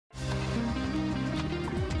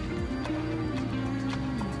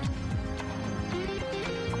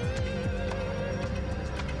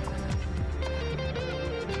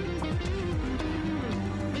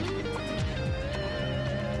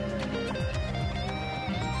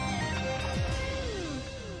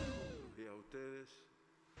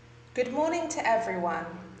Good morning to everyone,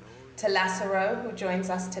 to Lazaro who joins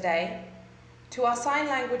us today, to our sign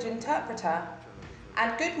language interpreter,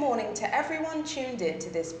 and good morning to everyone tuned in to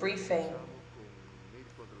this briefing.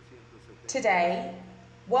 Today,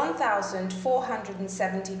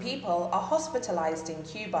 1,470 people are hospitalized in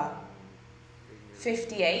Cuba.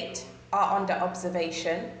 58 are under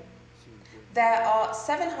observation. There are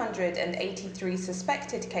 783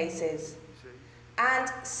 suspected cases and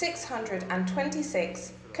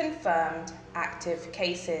 626 confirmed active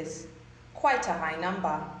cases. Quite a high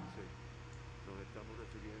number.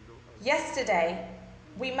 Yesterday,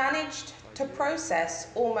 we managed to process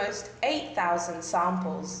almost 8,000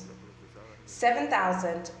 samples,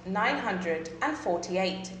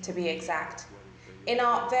 7,948 to be exact, in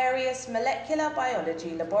our various molecular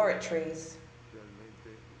biology laboratories.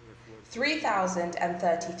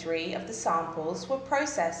 3,033 of the samples were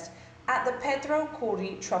processed at the Pedro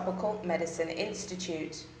Curi Tropical Medicine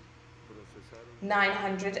Institute,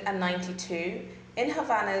 992 in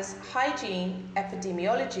Havana's Hygiene,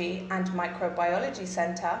 Epidemiology and Microbiology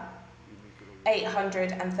Center,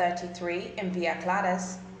 833 in Villa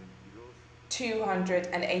Claras,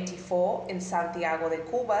 284 in Santiago de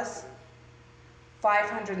Cubas,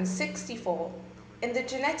 564 in the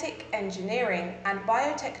Genetic Engineering and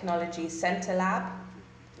Biotechnology Center Lab,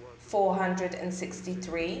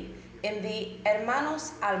 463 in the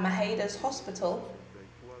Hermanos Almahedas Hospital,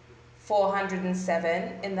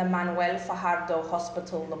 407 in the Manuel Fajardo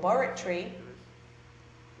Hospital Laboratory,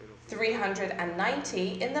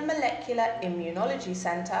 390 in the Molecular Immunology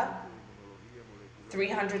Center,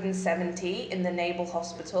 370 in the Naval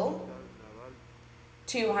Hospital,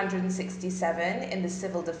 267 in the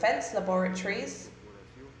Civil Defense Laboratories,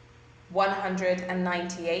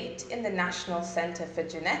 198 in the National Center for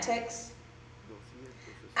Genetics,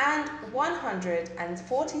 and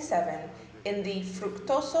 147 in the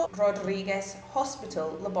Fructuoso Rodriguez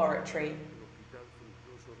Hospital Laboratory.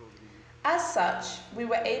 As such, we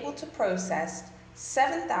were able to process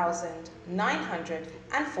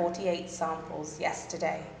 7,948 samples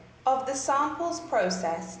yesterday. Of the samples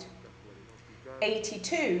processed,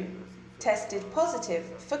 82 tested positive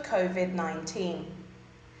for COVID-19.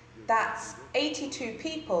 That's 82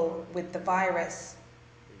 people with the virus.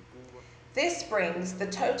 This brings the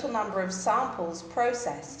total number of samples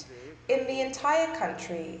processed in the entire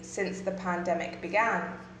country since the pandemic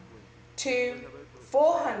began to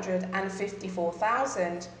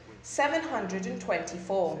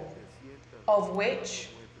 454,724, of which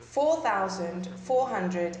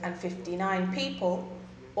 4,459 people,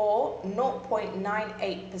 or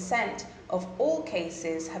 0.98% of all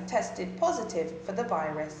cases, have tested positive for the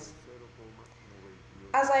virus.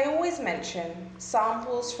 As I always mention,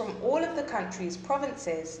 samples from all of the country's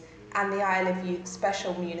provinces and the Isle of Youth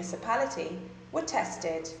Special Municipality were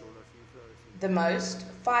tested. The most,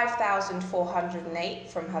 5,408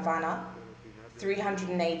 from Havana,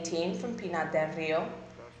 318 from Pinar del Rio,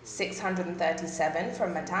 637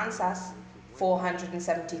 from Matanzas,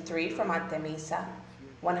 473 from Artemisa,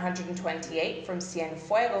 128 from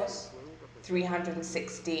Cienfuegos,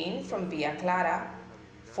 316 from Villa Clara,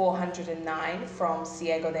 409 from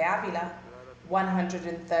Ciego de Ávila,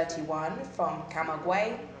 131 from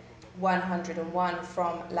Camagüey, 101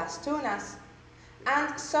 from Las Tunas,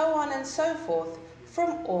 and so on and so forth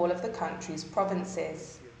from all of the country's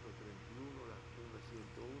provinces.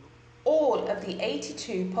 All of the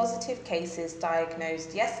 82 positive cases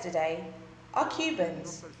diagnosed yesterday are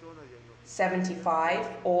Cubans. 75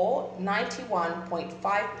 or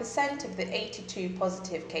 91.5% of the 82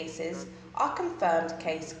 positive cases are confirmed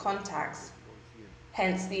case contacts.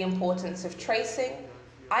 Hence the importance of tracing,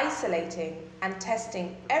 isolating, and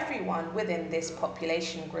testing everyone within this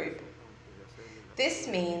population group. This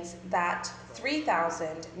means that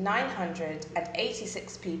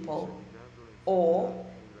 3,986 people, or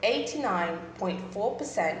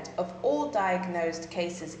 89.4% of all diagnosed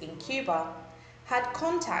cases in Cuba, had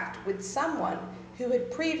contact with someone who had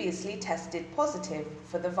previously tested positive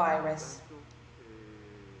for the virus.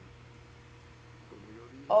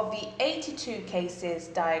 Of the 82 cases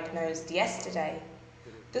diagnosed yesterday,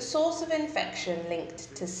 the source of infection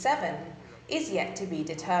linked to 7 is yet to be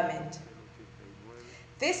determined.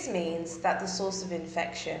 This means that the source of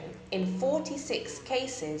infection in 46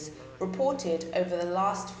 cases reported over the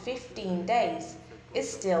last 15 days is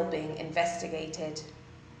still being investigated.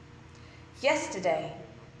 Yesterday,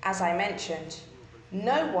 as I mentioned,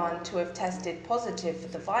 no one to have tested positive for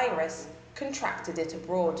the virus contracted it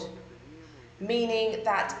abroad, meaning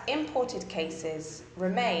that imported cases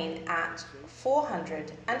remain at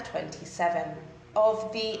 427.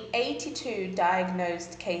 Of the 82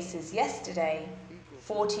 diagnosed cases yesterday,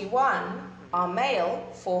 41 are male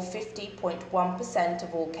for 50.1%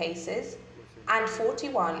 of all cases, and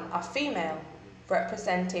 41 are female,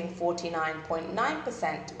 representing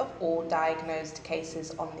 49.9% of all diagnosed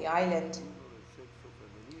cases on the island.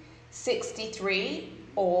 63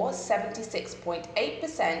 or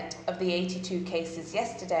 76.8% of the 82 cases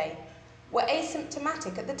yesterday were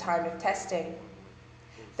asymptomatic at the time of testing.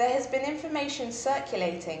 There has been information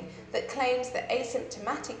circulating that claims that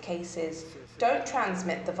asymptomatic cases don't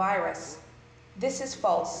transmit the virus. This is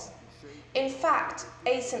false. In fact,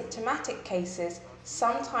 asymptomatic cases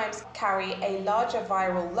sometimes carry a larger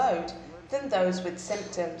viral load than those with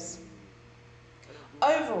symptoms.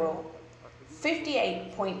 Overall,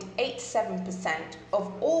 58.87%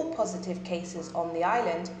 of all positive cases on the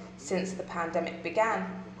island since the pandemic began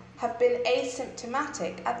have been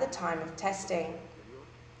asymptomatic at the time of testing.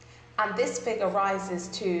 And this figure rises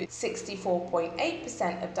to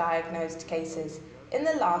 64.8% of diagnosed cases in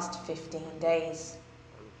the last 15 days.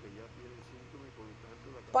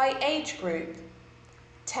 By age group,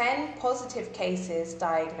 10 positive cases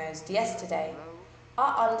diagnosed yesterday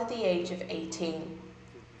are under the age of 18.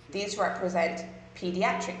 These represent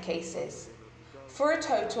pediatric cases, for a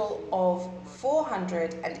total of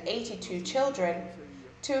 482 children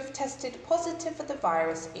to have tested positive for the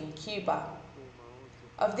virus in Cuba.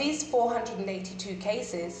 Of these 482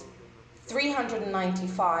 cases,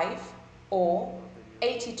 395, or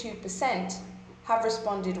 82%, have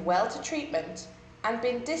responded well to treatment and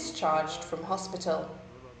been discharged from hospital.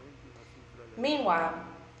 Meanwhile,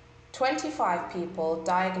 25 people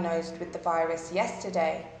diagnosed with the virus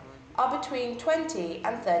yesterday are between 20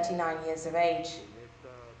 and 39 years of age.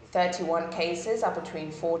 31 cases are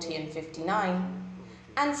between 40 and 59,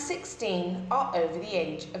 and 16 are over the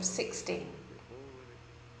age of 60.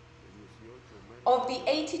 Of the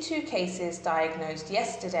 82 cases diagnosed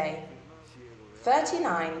yesterday,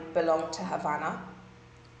 39 belong to Havana,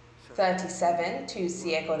 37 to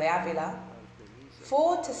Ciego de Ávila,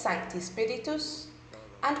 4 to Sancti Spiritus,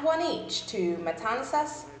 and 1 each to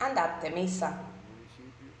Matanzas and Artemisa.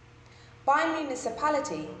 By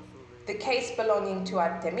municipality, the case belonging to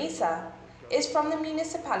Artemisa is from the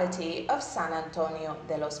municipality of San Antonio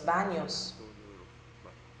de los Baños.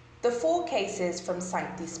 The 4 cases from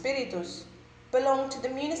Sancti Spiritus belong to the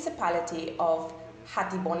municipality of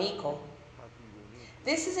Hatibonico.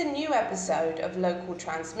 This is a new episode of local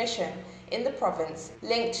transmission in the province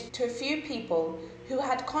linked to a few people who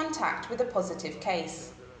had contact with a positive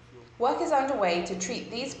case. Work is underway to treat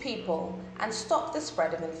these people and stop the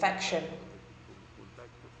spread of infection.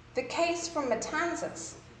 The case from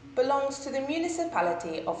Matanzas belongs to the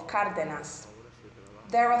municipality of Cárdenas.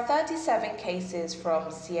 There are 37 cases from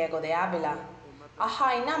Ciego de Ávila, a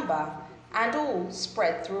high number, and all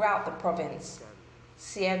spread throughout the province.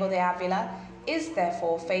 Ciego de Ávila is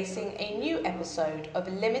therefore facing a new episode of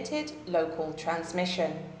limited local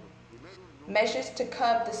transmission. Measures to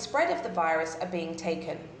curb the spread of the virus are being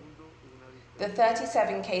taken. The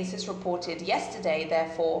 37 cases reported yesterday,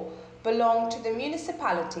 therefore, belong to the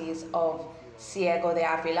municipalities of Ciego de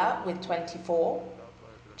Ávila with 24,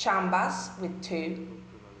 Chambas with 2,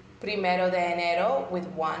 Primero de Enero with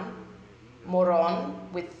 1, Morón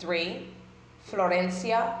with 3,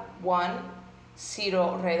 Florencia 1,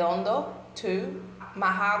 Ciro Redondo 2,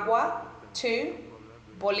 Majagua 2,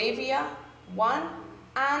 Bolivia 1,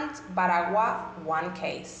 and Baragua 1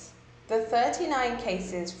 case. The 39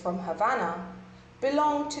 cases from Havana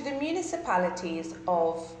belong to the municipalities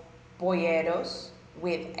of Boyeros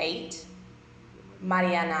with 8,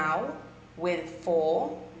 Marianao with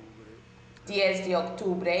 4, 10 de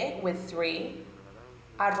Octubre with 3,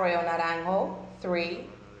 Arroyo Naranjo 3,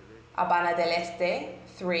 Habana del Este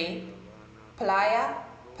 3, Playa,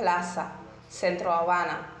 Plaza, Centro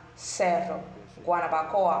Habana, Cerro,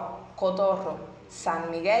 Guanabacoa, Cotorro,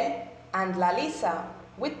 San Miguel, and La Lisa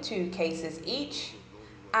with 2 cases each,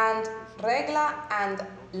 and Regla and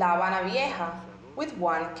La Habana Vieja with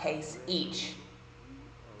 1 case each.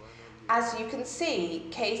 As you can see,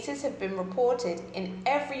 cases have been reported in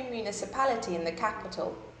every municipality in the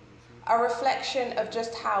capital, a reflection of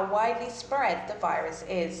just how widely spread the virus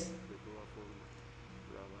is.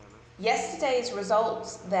 Yesterday's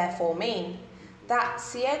results therefore mean that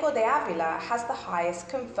Ciego de Ávila has the highest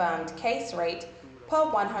confirmed case rate per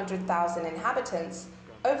 100,000 inhabitants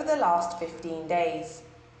over the last 15 days,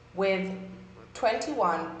 with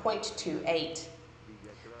 21.28.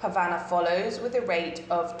 Havana follows with a rate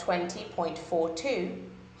of 20.42,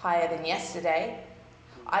 higher than yesterday.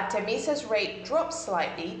 Artemisa's rate drops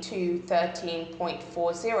slightly to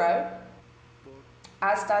 13.40,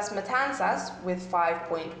 as does Matanzas with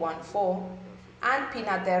 5.14, and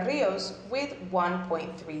Pinar del Ríos with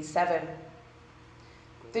 1.37.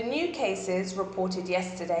 The new cases reported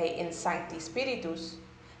yesterday in Sancti Spiritus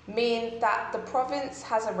mean that the province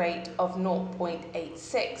has a rate of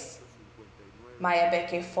 0.86.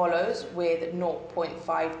 Mayabeque follows with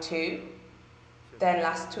 0.52, then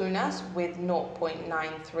Las Tunas with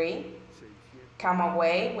 0.93,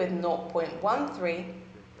 Camagüey with 0.13,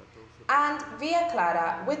 and Villa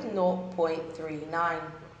Clara with 0.39.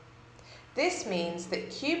 This means that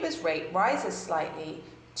Cuba's rate rises slightly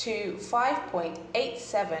to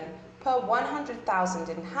 5.87 per 100,000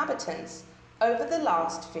 inhabitants over the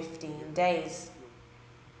last 15 days.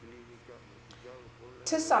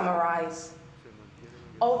 To summarize,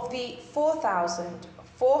 of the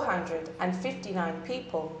 4,459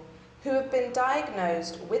 people who have been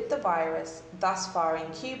diagnosed with the virus thus far in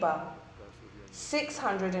Cuba,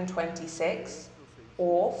 626,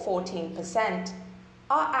 or 14%,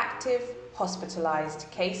 are active hospitalized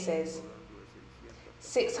cases.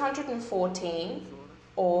 614,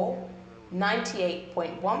 or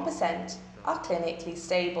 98.1%, are clinically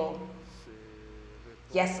stable.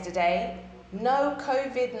 Yesterday, no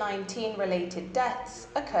COVID-19 related deaths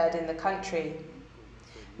occurred in the country,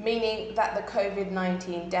 meaning that the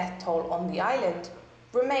COVID-19 death toll on the island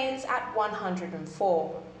remains at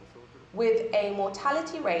 104, with a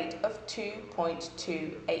mortality rate of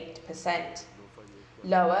 2.28%,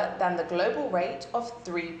 lower than the global rate of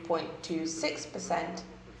 3.26%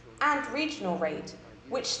 and regional rate,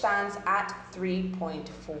 which stands at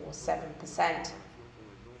 3.47%.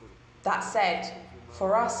 That said,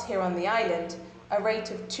 for us here on the island, a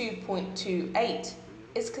rate of 2.28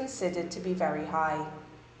 is considered to be very high.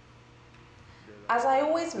 As I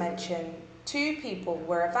always mention, 2 people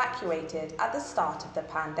were evacuated at the start of the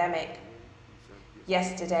pandemic.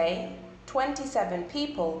 Yesterday, 27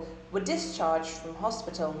 people were discharged from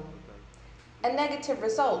hospital, a negative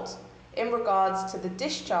result in regards to the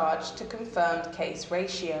discharge to confirmed case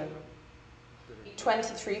ratio.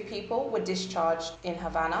 23 people were discharged in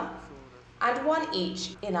Havana, and 1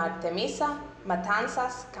 each in Artemisa,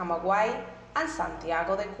 Matanzas, Camagüey, and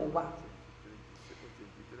Santiago de Cuba.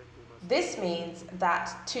 This means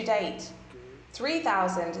that, to date,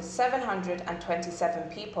 3,727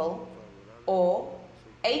 people, or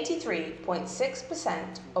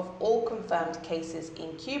 83.6% of all confirmed cases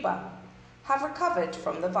in Cuba, have recovered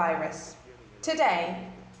from the virus. Today,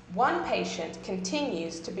 1 patient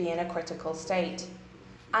continues to be in a critical state,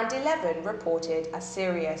 and 11 reported as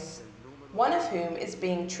serious, one of whom is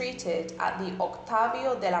being treated at the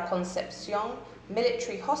Octavio de la Concepción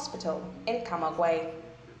Military Hospital in Camagüey.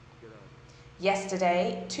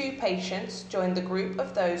 Yesterday, 2 patients joined the group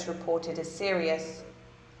of those reported as serious.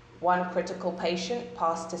 1 critical patient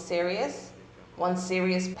passed to serious, 1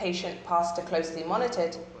 serious patient passed to closely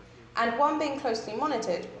monitored, and 1 being closely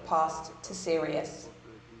monitored passed to serious.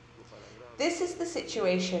 This is the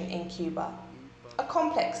situation in Cuba, a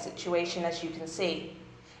complex situation as you can see,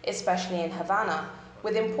 especially in Havana,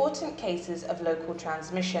 with important cases of local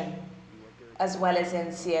transmission, as well as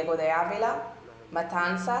in Ciego de Ávila,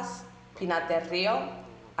 Matanzas, Pinar del Río,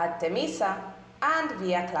 Artemisa, and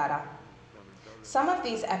Villa Clara. Some of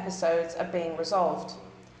these episodes are being resolved.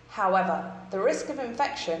 However, the risk of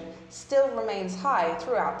infection still remains high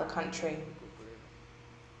throughout the country.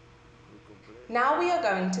 Now we are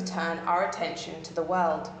going to turn our attention to the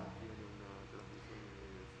world.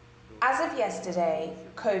 As of yesterday,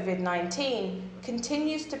 COVID-19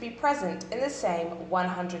 continues to be present in the same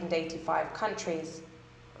 185 countries.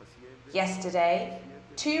 Yesterday,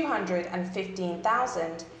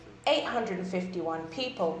 215,851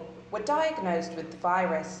 people were diagnosed with the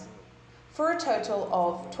virus, for a total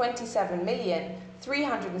of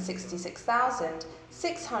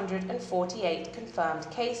 27,366,648 confirmed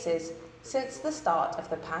cases since the start of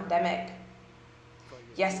the pandemic.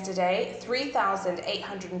 Yesterday,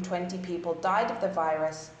 3,820 people died of the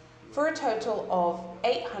virus, for a total of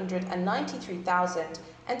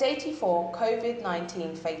 893,084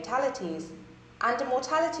 COVID-19 fatalities and a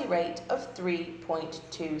mortality rate of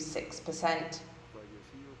 3.26%.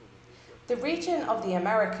 The region of the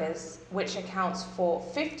Americas, which accounts for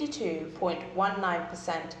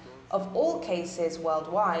 52.19% of all cases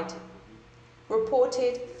worldwide,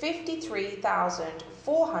 reported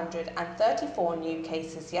 53,434 new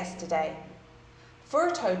cases yesterday, for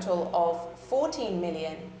a total of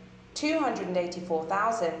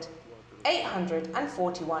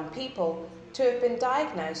 14,284,841 people to have been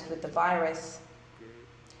diagnosed with the virus.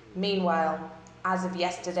 Meanwhile, as of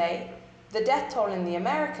yesterday, the death toll in the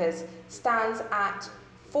Americas stands at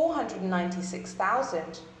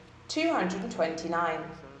 496,229,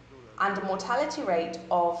 and a mortality rate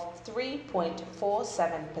of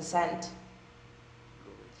 3.47%.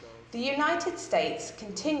 The United States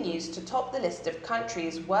continues to top the list of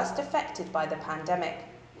countries worst affected by the pandemic,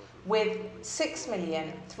 with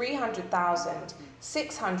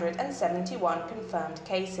 6,300,671 confirmed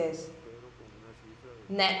cases.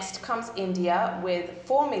 Next comes India with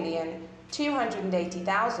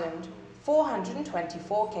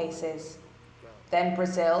 4,280,424 cases. Then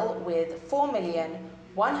Brazil with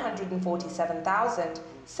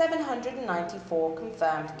 4,147,794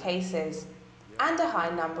 confirmed cases and a high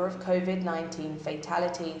number of COVID-19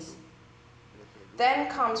 fatalities. Then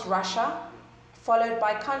comes Russia, followed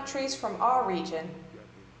by countries from our region: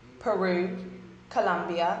 Peru,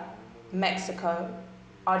 Colombia, Mexico,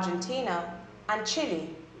 Argentina, and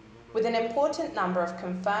Chile, with an important number of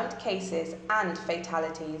confirmed cases and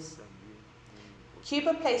fatalities.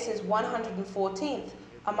 Cuba places 114th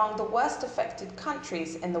among the worst affected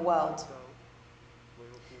countries in the world.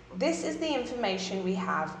 This is the information we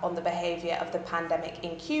have on the behavior of the pandemic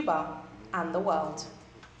in Cuba and the world.